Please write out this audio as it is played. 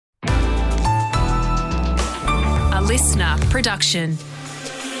listener production.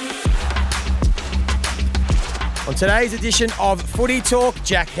 On today's edition of Footy Talk,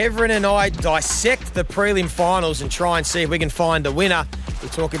 Jack Heverin and I dissect the prelim finals and try and see if we can find the winner. We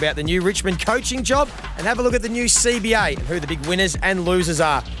talk about the new Richmond coaching job and have a look at the new CBA and who the big winners and losers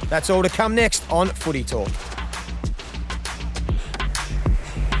are. That's all to come next on Footy Talk.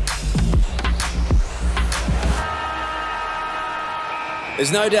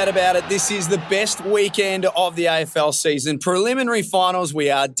 There's no doubt about it. This is the best weekend of the AFL season. Preliminary finals,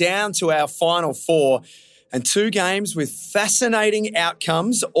 we are down to our final four. And two games with fascinating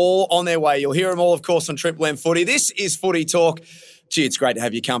outcomes all on their way. You'll hear them all, of course, on Triple M Footy. This is Footy Talk. Gee, it's great to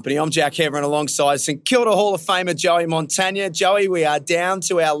have your company. I'm Jack Heverin alongside St Kilda Hall of Famer Joey Montagna. Joey, we are down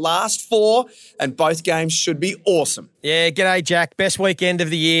to our last four and both games should be awesome. Yeah, g'day, Jack. Best weekend of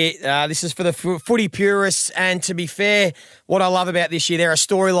the year. This is for the footy purists. And to be fair, what I love about this year, there are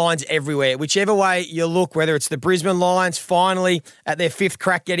storylines everywhere. Whichever way you look, whether it's the Brisbane Lions finally at their fifth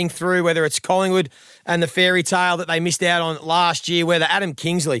crack getting through, whether it's Collingwood and the fairy tale that they missed out on last year, whether Adam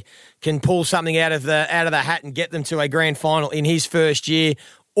Kingsley can pull something out of the hat and get them to a grand final in his first year.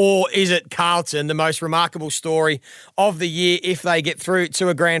 Or is it Carlton, the most remarkable story of the year if they get through to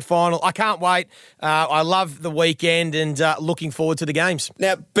a grand final? I can't wait. I love the weekend and looking forward to the games.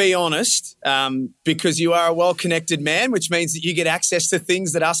 Now, be honest, because you are a well-connected man, which means that you get access to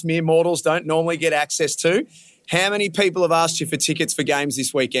things that us mere mortals don't normally get access to. How many people have asked you for tickets for games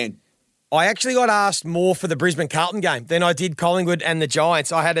this weekend? I actually got asked more for the Brisbane-Carlton game than I did Collingwood and the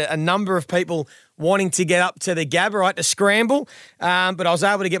Giants. I had a number of people wanting to get up to the Gabba, right, to scramble, but I was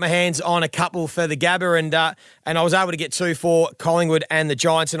able to get my hands on a couple for the Gabba and I was able to get two for Collingwood and the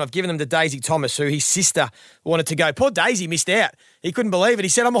Giants, and I've given them to Daisy Thomas, who his sister wanted to go. Poor Daisy missed out. He couldn't believe it. He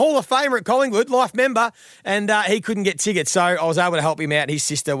said, I'm a Hall of Famer at Collingwood, life member, and he couldn't get tickets, so I was able to help him out. His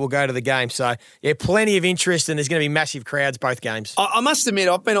sister will go to the game. So, yeah, plenty of interest, and there's going to be massive crowds both games. I must admit,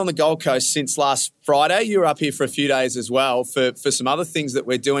 I've been on the Gold Coast since last Friday. You were up here for a few days as well for some other things that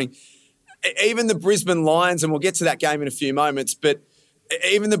we're doing. Even the Brisbane Lions, and we'll get to that game in a few moments, but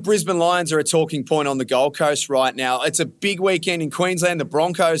even the Brisbane Lions are a talking point on the Gold Coast right now. It's a big weekend in Queensland. The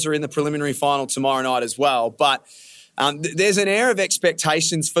Broncos are in the preliminary final tomorrow night as well. But there's an air of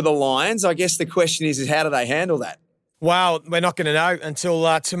expectations for the Lions. I guess the question is how do they handle that? Well, we're not going to know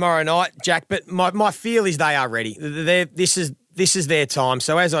until tomorrow night, Jack, but my feel is they are ready. This is their time.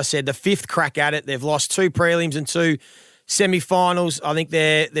 So as I said, the fifth crack at it. They've lost two prelims and two semi-finals. I think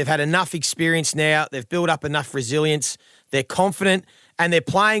they've had enough experience now. They've built up enough resilience. They're confident, and they're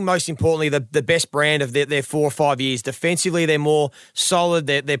playing, most importantly, the best brand of their 4 or 5 years. Defensively, they're more solid.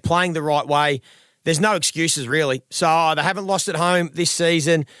 They're playing the right way. There's no excuses, really. So they haven't lost at home this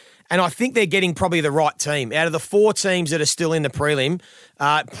season, and I think they're getting probably the right team. Out of the 4 teams that are still in the prelim,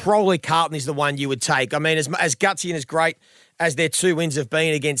 probably Carlton is the one you would take. I mean, as gutsy and as great as their 2 wins have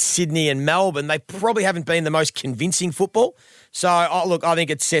been against Sydney and Melbourne, they probably haven't been the most convincing football. So, look, I think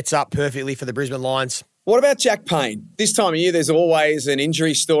it sets up perfectly for the Brisbane Lions. What about Jack Payne? This time of year, there's always an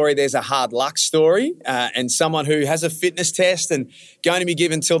injury story. There's a hard luck story and someone who has a fitness test and going to be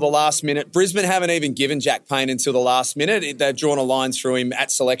given till the last minute. Brisbane haven't even given Jack Payne until the last minute. They've drawn a line through him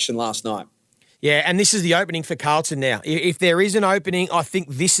at selection last night. Yeah, and this is the opening for Carlton now. If there is an opening, I think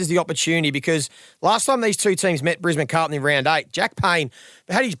this is the opportunity because last time these two teams met Brisbane Carlton in round 8, Jack Payne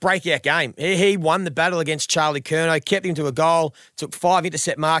had his breakout game. He won the battle against Charlie Curnow, kept him to a goal, took 5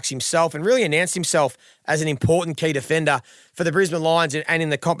 intercept marks himself and really announced himself as an important key defender for the Brisbane Lions and in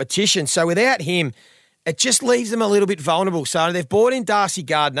the competition. So without him, it just leaves them a little bit vulnerable. So they've brought in Darcy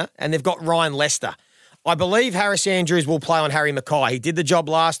Gardner and they've got Ryan Lester. I believe Harris Andrews will play on Harry Mackay. He did the job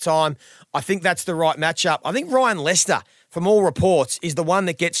last time. I think that's the right matchup. I think Ryan Lester, from all reports, is the one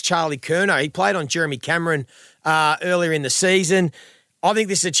that gets Charlie Curnow. He played on Jeremy Cameron earlier in the season. I think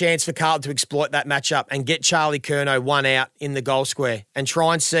this is a chance for Carlton to exploit that matchup and get Charlie Curnow one out in the goal square and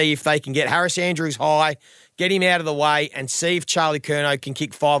try and see if they can get Harris Andrews high, get him out of the way and see if Charlie Curnow can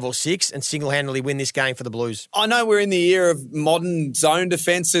kick 5 or 6 and single-handedly win this game for the Blues. I know we're in the era of modern zone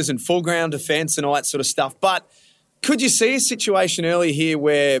defences and full ground defence and all that sort of stuff, but could you see a situation early here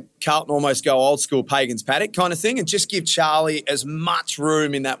where Carlton almost go old school Pagan's paddock kind of thing and just give Charlie as much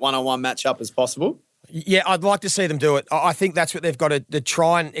room in that one-on-one matchup as possible? Yeah, I'd like to see them do it. I think that's what they've got to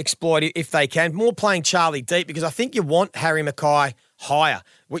try and exploit if they can. More playing Charlie deep because I think you want Harry Mackay higher.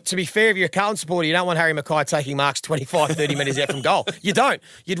 To be fair, if you're a Carlton supporter, you don't want Harry Mackay taking marks 25, 30 metres out from goal. You don't.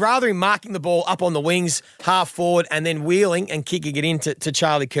 You'd rather him marking the ball up on the wings, half forward, and then wheeling and kicking it into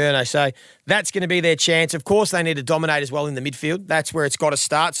Charlie Curnow. So that's going to be their chance. Of course, they need to dominate as well in the midfield. That's where it's got to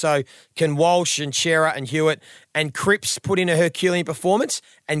start. So can Walsh and Chera and Hewitt and Cripps put in a Herculean performance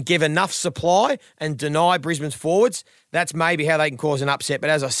and give enough supply and deny Brisbane's forwards? That's maybe how they can cause an upset. But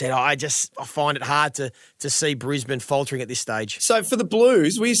as I said, I find it hard to see Brisbane faltering at this stage. So for the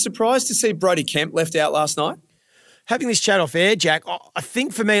Blues, were you surprised to see Brodie Kemp left out last night? Having this chat off air, Jack, I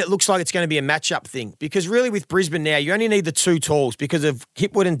think for me it looks like it's going to be a matchup thing because really with Brisbane now, you only need the two talls because of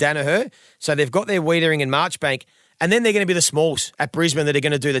Hipwood and Danaher. So they've got their Wiedering and Marchbank, and then they're going to be the smalls at Brisbane that are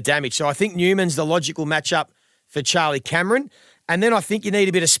going to do the damage. So I think Newman's the logical matchup for Charlie Cameron. And then I think you need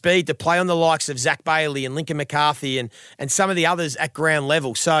a bit of speed to play on the likes of Zach Bailey and Lincoln McCarthy and some of the others at ground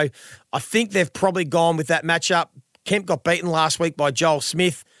level. So I think they've probably gone with that matchup. Kemp got beaten last week by Joel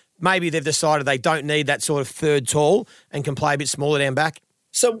Smith. Maybe they've decided they don't need that sort of third tall and can play a bit smaller down back.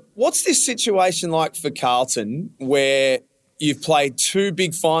 So what's this situation like for Carlton where you've played two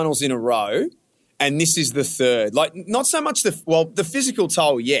big finals in a row and this is the third? Like, not so much the physical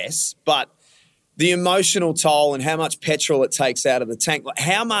toll, yes, but the emotional toll and how much petrol it takes out of the tank. Like,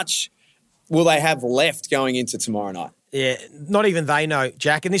 how much will they have left going into tomorrow night? Yeah, not even they know,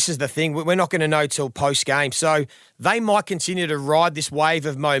 Jack. And this is the thing. We're not going to know till post-game. So they might continue to ride this wave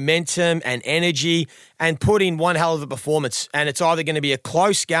of momentum and energy and put in one hell of a performance. And it's either going to be a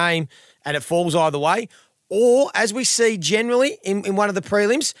close game and it falls either way, or, as we see generally in one of the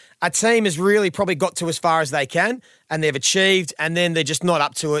prelims, a team has really probably got to as far as they can and they've achieved and then they're just not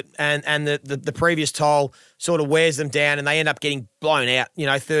up to it and the previous toll sort of wears them down and they end up getting blown out,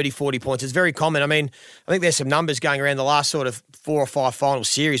 30, 40 points. It's very common. I mean, I think there's some numbers going around the last sort of 4 or 5 final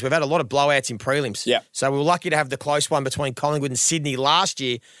series. We've had a lot of blowouts in prelims. Yeah. So we were lucky to have the close one between Collingwood and Sydney last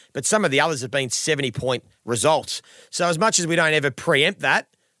year, but some of the others have been 70-point results. So as much as we don't ever preempt that,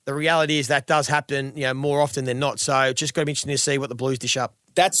 the reality is that does happen, more often than not. So just got to be interesting to see what the Blues dish up.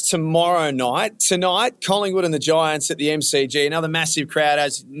 That's tomorrow night. Tonight, Collingwood and the Giants at the MCG. Another massive crowd,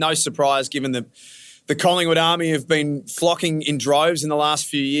 as no surprise given the Collingwood army have been flocking in droves in the last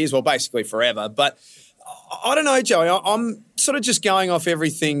few years, well, basically forever. But I don't know, Joey. I'm sort of just going off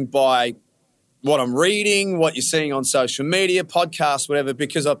everything by what I'm reading, what you're seeing on social media, podcasts, whatever,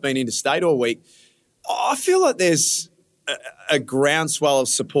 because I've been interstate all week. I feel like there's a groundswell of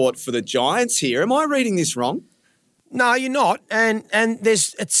support for the Giants here. Am I reading this wrong? No, you're not. And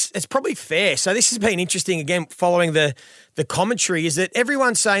it's probably fair. So this has been interesting, again, following the commentary, is that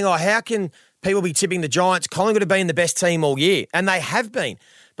everyone's saying, how can people be tipping the Giants? Collingwood have been the best team all year, and they have been.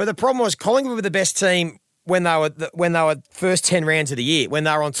 But the problem was Collingwood were the best team when they were first 10 rounds of the year, when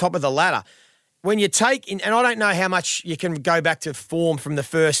they were on top of the ladder. When you take, and I don't know how much you can go back to form from the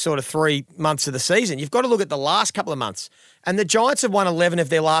first sort of 3 months of the season. You've got to look at the last couple of months. And the Giants have won 11 of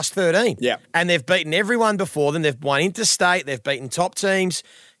their last 13. Yeah. And they've beaten everyone before them. They've won interstate. They've beaten top teams.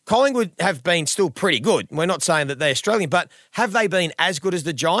 Collingwood have been still pretty good. We're not saying that they're struggling, but have they been as good as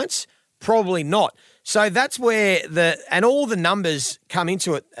the Giants? Probably not. So that's where and all the numbers come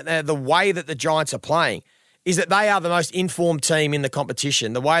into it, the way that the Giants are playing, is that they are the most informed team in the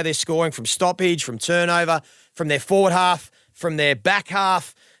competition. The way they're scoring from stoppage, from turnover, from their forward half, from their back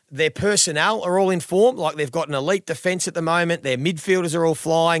half, their personnel are all informed. Like they've got an elite defence at the moment. Their midfielders are all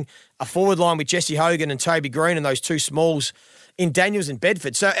flying. A forward line with Jesse Hogan and Toby Green and those two smalls in Daniels and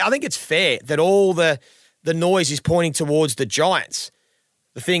Bedford. So I think it's fair that all the noise is pointing towards the Giants.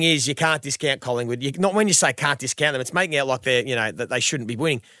 The thing is, you can't discount Collingwood. Not when you say can't discount them, it's making it out like that they shouldn't be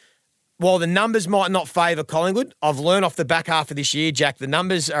winning. While the numbers might not favour Collingwood, I've learned off the back half of this year, Jack, the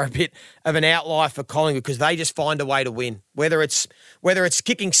numbers are a bit of an outlier for Collingwood because they just find a way to win. Whether it's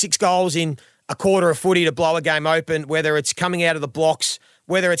kicking 6 goals in a quarter of footy to blow a game open, whether it's coming out of the blocks,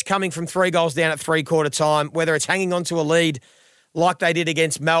 whether it's coming from 3 goals down at 3/4 time, whether it's hanging on to a lead like they did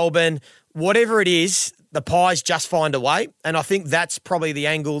against Melbourne, whatever it is, the Pies just find a way. And I think that's probably the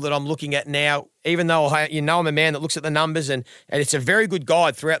angle that I'm looking at now, even though I'm a man that looks at the numbers and it's a very good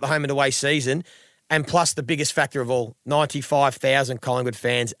guide throughout the home and away season. And plus the biggest factor of all, 95,000 Collingwood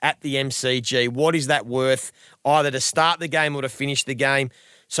fans at the MCG. What is that worth either to start the game or to finish the game?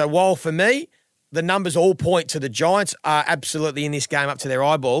 So while for me, the numbers all point to the Giants are absolutely in this game up to their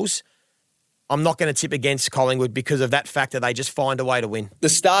eyeballs, I'm not going to tip against Collingwood because of that factor. They just find a way to win. The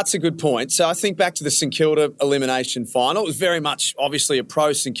start's a good point. So I think back to the St Kilda elimination final. It was very much, obviously, a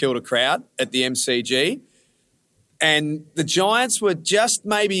pro-St Kilda crowd at the MCG. And the Giants were just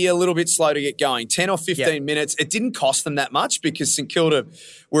maybe a little bit slow to get going, 10 or 15 minutes. It didn't cost them that much because St Kilda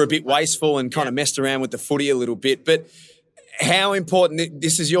were a bit wasteful and kind of messed around with the footy a little bit. But How important,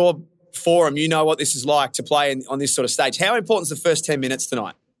 this is your forum, you know what this is like to play on this sort of stage. How important is the first 10 minutes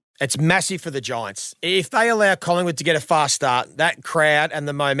tonight? It's massive for the Giants. If they allow Collingwood to get a fast start, that crowd and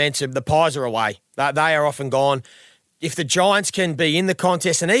the momentum, the Pies are away. They are often gone. If the Giants can be in the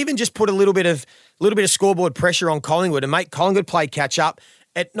contest and even just put a little bit of scoreboard pressure on Collingwood and make Collingwood play catch up,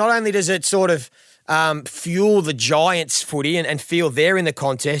 it not only does it sort of fuel the Giants' footy and feel they're in the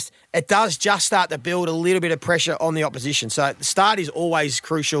contest, it does just start to build a little bit of pressure on the opposition. So the start is always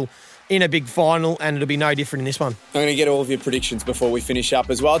crucial in a big final, and it'll be no different in this one. I'm going to get all of your predictions before we finish up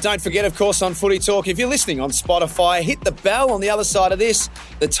as well. Don't forget, of course, on Footy Talk, if you're listening on Spotify, hit the bell on the other side of this.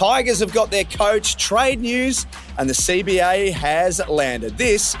 The Tigers have got their coach, trade news, and the CBA has landed.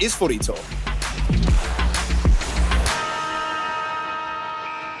 This is Footy Talk.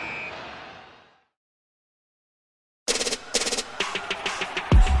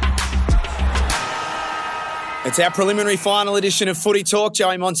 It's our preliminary final edition of Footy Talk.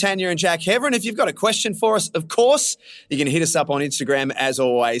 Joey Montagna and Jack Heverin. If you've got a question for us, of course, you can hit us up on Instagram as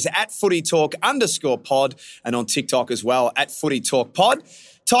always, at @FootyTalk_pod, and on TikTok as well, at FootyTalkPod.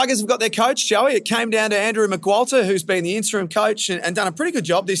 Tigers have got their coach, Joey. It came down to Andrew McWalter, who's been the interim coach and done a pretty good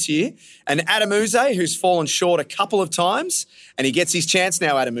job this year, and Adam Uze, who's fallen short a couple of times, and he gets his chance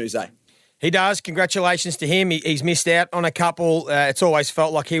now, Adam Uze. He does. Congratulations to him. He's missed out on a couple. It's always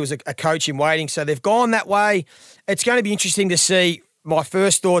felt like he was a coach in waiting. So they've gone that way. It's going to be interesting to see. My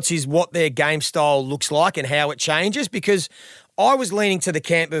first thoughts is what their game style looks like and how it changes, because I was leaning to the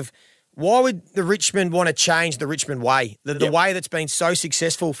camp of why would the Richmond want to change the Richmond way, the way that's been so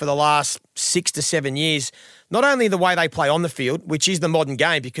successful for the last 6 to 7 years. Not only the way they play on the field, which is the modern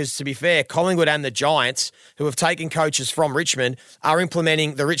game, because to be fair, Collingwood and the Giants, who have taken coaches from Richmond, are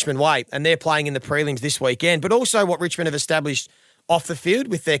implementing the Richmond way, and they're playing in the prelims this weekend, but also what Richmond have established off the field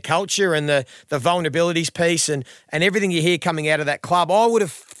with their culture and the vulnerabilities piece and everything you hear coming out of that club. I would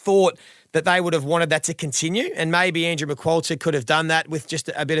have thought that they would have wanted that to continue, and maybe Andrew McWalter could have done that with just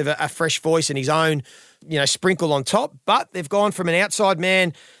a bit of a fresh voice and his own, sprinkle on top. But they've gone from an outside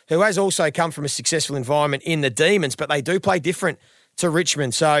man who has also come from a successful environment in the Demons, but they do play different to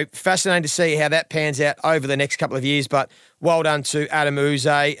Richmond. So fascinating to see how that pans out over the next couple of years. But well done to Adam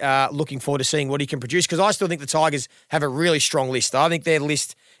Uze. Looking forward to seeing what he can produce, because I still think the Tigers have a really strong list. I think their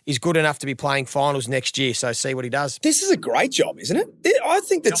list is good enough to be playing finals next year, so see what he does. This is a great job, isn't it? I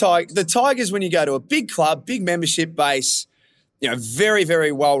think the Tigers, when you go to a big club, big membership base, very,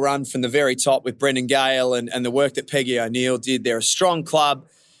 very well run from the very top with Brendan Gale and the work that Peggy O'Neill did. They're a strong club,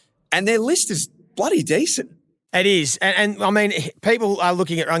 and their list is bloody decent. It is. And I mean, people are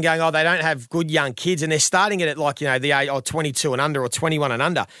looking at it and going, they don't have good young kids, and they're starting it at the age of 22 and under or 21 and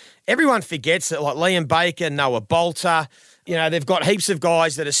under. Everyone forgets that, like Liam Baker, Noah Bolter, they've got heaps of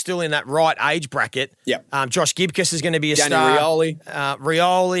guys that are still in that right age bracket. Yep. Josh Gibcus is going to be a Danny star.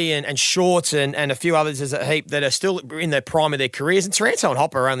 Rioli. and Short and a few others as a heap that are still in the prime of their careers. And Taranto and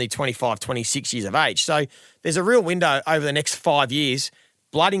Hopper are only 25, 26 years of age. So there's a real window over the next 5 years,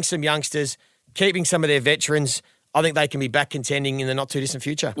 blooding some youngsters, keeping some of their veterans. I think they can be back contending in the not-too-distant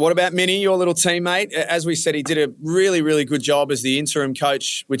future. What about Minnie, your little teammate? As we said, he did a really, really good job as the interim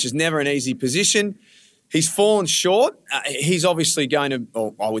coach, which is never an easy position. He's fallen short. He's obviously going to,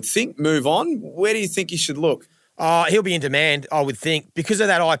 or I would think, move on. Where do you think he should look? He'll be in demand, I would think, because of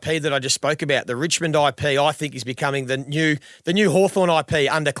that IP that I just spoke about. The Richmond IP, I think, is becoming the new Hawthorn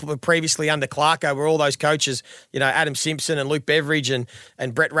IP previously under Clarko, where all those coaches, Adam Simpson and Luke Beveridge and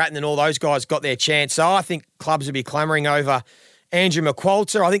Brett Ratton and all those guys got their chance. So I think clubs will be clamouring over Andrew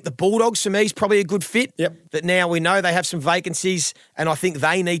McWalter. I think the Bulldogs, for me, is probably a good fit. Yep. That now we know they have some vacancies, and I think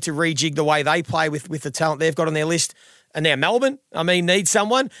they need to rejig the way they play with the talent they've got on their list. And now Melbourne, needs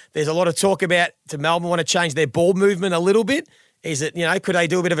someone. There's a lot of talk about, do Melbourne want to change their ball movement a little bit? Is it, could they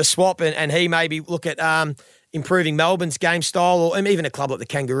do a bit of a swap and he maybe look at improving Melbourne's game style, or even a club like the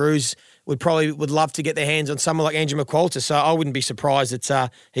Kangaroos would love to get their hands on someone like Andrew McWalter. So I wouldn't be surprised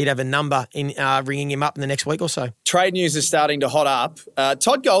that he'd have a number in ringing him up in the next week or so. Trade news is starting to hot up.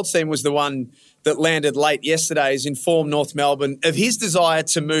 Todd Goldstein was the one that landed late yesterday, has informed North Melbourne of his desire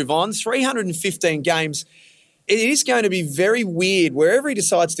to move on. 315 games. It is going to be very weird, wherever he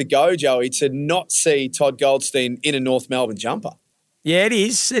decides to go, Joey, to not see Todd Goldstein in a North Melbourne jumper. Yeah, it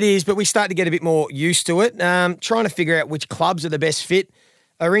is, but we start to get a bit more used to it. Trying to figure out which clubs are the best fit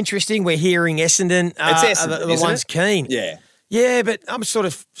are interesting. We're hearing Essendon Essendon, are the ones keen. Yeah. Yeah, but I'm sort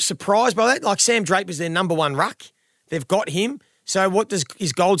of surprised by that. Like Sam Draper's their number one ruck. They've got him. So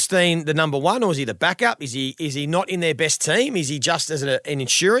is Goldstein the number one, or is he the backup? Is he not in their best team? Is he just as an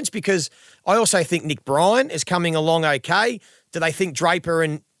insurance? Because I also think Nick Bryan is coming along okay. Do they think Draper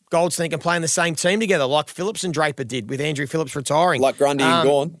and Goldstein can play in the same team together, like Phillips and Draper did with Andrew Phillips retiring. Like Grundy and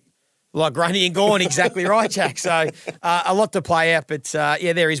Gawn. Like Grundy and Gawn, exactly right, Jack. So a lot to play out, but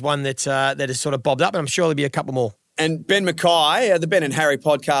there is one that has sort of bobbed up, and I'm sure there'll be a couple more. And Ben Mackay, the Ben and Harry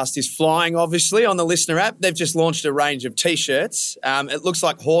podcast is flying, obviously, on the Listener app. They've just launched a range of T-shirts. It looks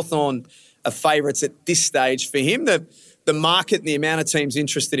like Hawthorn are favourites at this stage for him. The market and the amount of teams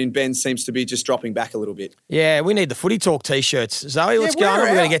interested in Ben seems to be just dropping back a little bit. Yeah, we need the Footy Talk T-shirts. Zoe, what's going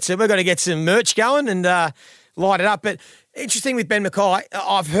on? We've got to get some merch going and light it up. But interesting with Ben Mackay,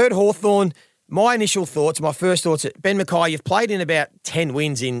 I've heard Hawthorn. My initial thoughts, my first thoughts, Ben Mackay, you've played in about 10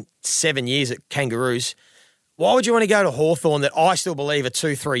 wins in 7 years at Kangaroos. Why would you want to go to Hawthorn that I still believe are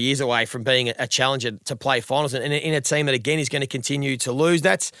 2-3 years away from being a challenger to play finals and in a team that, again, is going to continue to lose?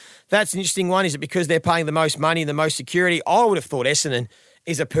 That's an interesting one. Is it because they're paying the most money, the most security? I would have thought Essendon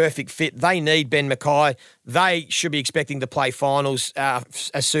is a perfect fit. They need Ben Mackay. They should be expecting to play finals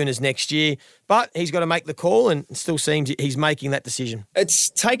as soon as next year. But he's got to make the call, and it still seems he's making that decision.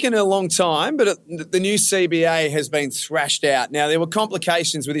 It's taken a long time, but the new CBA has been thrashed out. Now, there were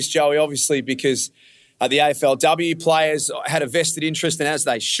complications with this, Joey, obviously, because the AFLW players had a vested interest, and as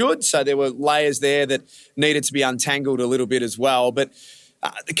they should, so there were layers there that needed to be untangled a little bit as well. But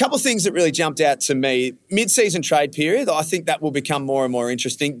a couple of things that really jumped out to me, mid-season trade period, I think that will become more and more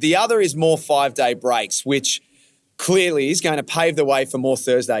interesting. The other is more 5-day breaks, which clearly is going to pave the way for more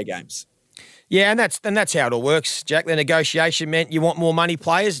Thursday games. Yeah, and that's how it all works, Jack. The negotiation meant you want more money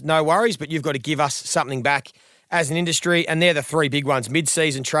players, no worries, but you've got to give us something back as an industry, and they're the three big ones.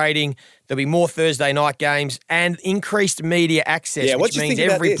 Mid-season trading, there'll be more Thursday night games, and increased media access, which means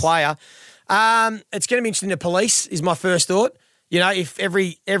every player. It's going to be interesting to police, is my first thought. You know, if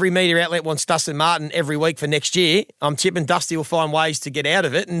every media outlet wants Dustin Martin every week for next year, I'm tipping Dusty will find ways to get out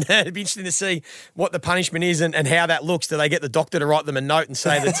of it, and it'd be interesting to see what the punishment is and how that looks. Do they get the doctor to write them a note and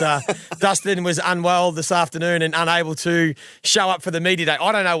say that Dustin was unwell this afternoon and unable to show up for the media day?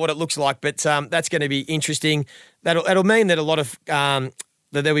 I don't know what it looks like, but that's going to be interesting. It'll mean that a lot of that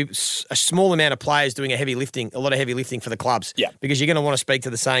there'll be a small amount of players doing a lot of heavy lifting for the clubs. Yeah, because you're going to want to speak to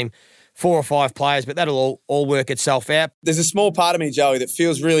the same 4 or 5 players, but that'll all work itself out. There's a small part of me, Joey, that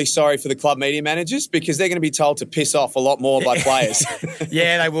feels really sorry for the club media managers because they're going to be told to piss off a lot more by players.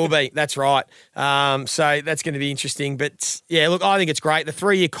 Yeah, they will be. That's right. So that's going to be interesting. But, yeah, look, I think it's great. The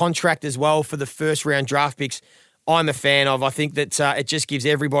 3-year contract as well for the first-round draft picks, I'm a fan of. I think that it just gives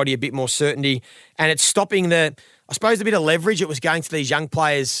everybody a bit more certainty, and it's stopping the bit of leverage it was going to these young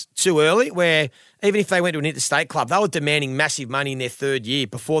players too early, where even if they went to an interstate club, they were demanding massive money in their 3rd year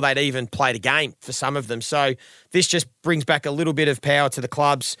before they'd even played a game for some of them. So this just brings back a little bit of power to the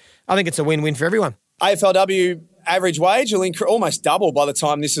clubs. I think it's a win-win for everyone. AFLW average wage will almost double by the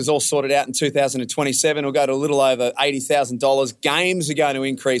time this is all sorted out in 2027. It'll go to a little over $80,000. Games are going to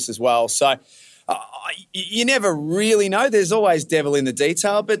increase as well. So you never really know. There's always devil in the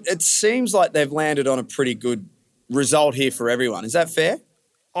detail, but it seems like they've landed on a pretty good result here for everyone. Is that fair?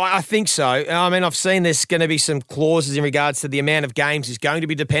 I think so. I mean, I've seen there's going to be some clauses in regards to the amount of games is going to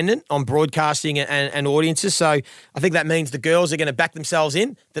be dependent on broadcasting and audiences. So I think that means the girls are going to back themselves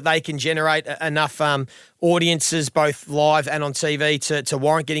in, that they can generate enough audiences both live and on TV to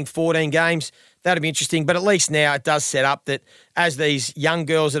warrant getting 14 games. That'll be interesting. But at least now it does set up that as these young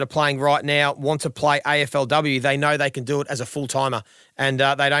girls that are playing right now want to play AFLW, they know they can do it as a full-timer and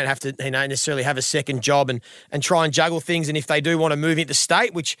they don't have to necessarily have a second job and try and juggle things. And if they do want to move into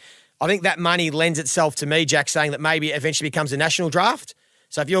state, which I think that money lends itself to me, Jack, saying that maybe it eventually becomes a national draft.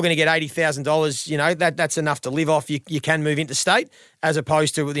 So if you're going to get $80,000, that's enough to live off. You can move into state as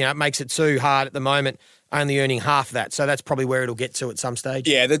opposed to, it makes it too hard at the moment, only earning half that. So that's probably where it'll get to at some stage.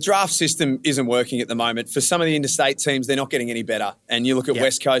 Yeah, the draft system isn't working at the moment. For some of the interstate teams, they're not getting any better. And you look at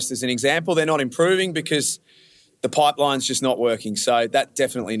West Coast as an example, they're not improving because the pipeline's just not working. So that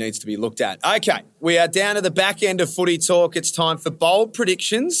definitely needs to be looked at. Okay, we are down to the back end of Footy Talk. It's time for bold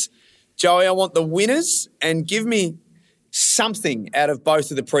predictions. Joey, I want the winners, and give me something out of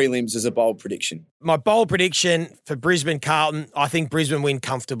both of the prelims as a bold prediction. My bold prediction for Brisbane Carlton, I think Brisbane win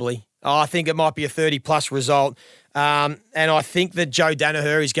comfortably. I think it might be a 30-plus result. And I think that Joe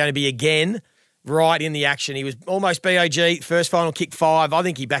Danaher is going to be, again, right in the action. He was almost BOG, first final kick 5. I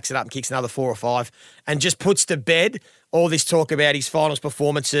think he backs it up and kicks another 4 or 5 and just puts to bed all this talk about his finals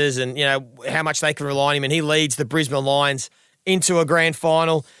performances and, how much they can rely on him. And he leads the Brisbane Lions into a grand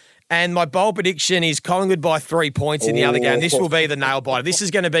final. And my bold prediction is Collingwood by 3 points in the other game. This will be the nail biter. This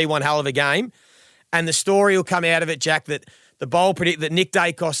is going to be one hell of a game. And the story will come out of it, Jack, that the bold predict that Nick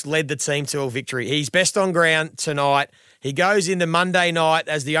Dacos led the team to a victory. He's best on ground tonight. He goes into Monday night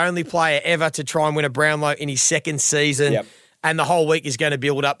as the only player ever to try and win a Brownlow in his 2nd season. Yep. and the whole week is going to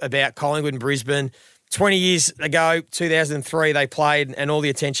build up about Collingwood and Brisbane. 20 years ago, 2003, they played, and all the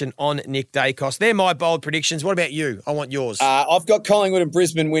attention on Nick Dacos. They're my bold predictions. What about you? I want yours. I've got Collingwood and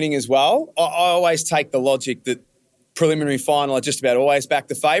Brisbane winning as well. I always take the logic that preliminary final are just about always back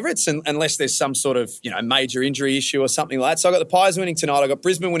the favourites, unless there's some sort of major injury issue or something like that. So I've got the Pies winning tonight. I've got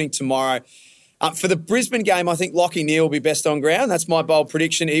Brisbane winning tomorrow. For the Brisbane game, I think Lachie Neale will be best on ground. That's my bold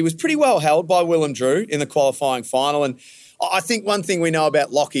prediction. He was pretty well held by Willem Drew in the qualifying final, and I think one thing we know about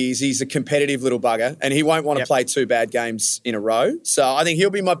Lachie is he's a competitive little bugger, and he won't want to play 2 bad games in a row. So I think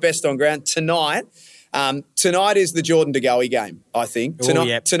he'll be my best on ground tonight. Tonight is the Jordan De Goey game, I think.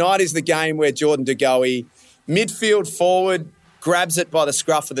 Tonight is the game where Jordan De Goey, midfield forward, grabs it by the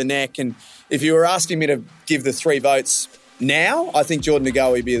scruff of the neck. And if you were asking me to give the 3 votes now, I think Jordan De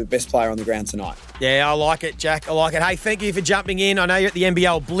Goey would be the best player on the ground tonight. Yeah, I like it, Jack. I like it. Hey, thank you for jumping in. I know you're at the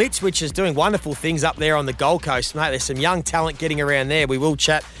NBL Blitz, which is doing wonderful things up there on the Gold Coast, mate. There's some young talent getting around there. We will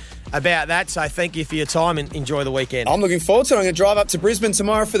chat about that. So thank you for your time and enjoy the weekend. I'm looking forward to it. I'm going to drive up to Brisbane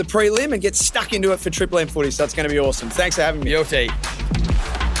tomorrow for the prelim and get stuck into it for Triple M footy. So it's going to be awesome. Thanks for having me. Guilty.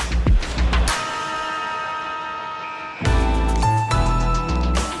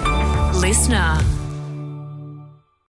 Listener.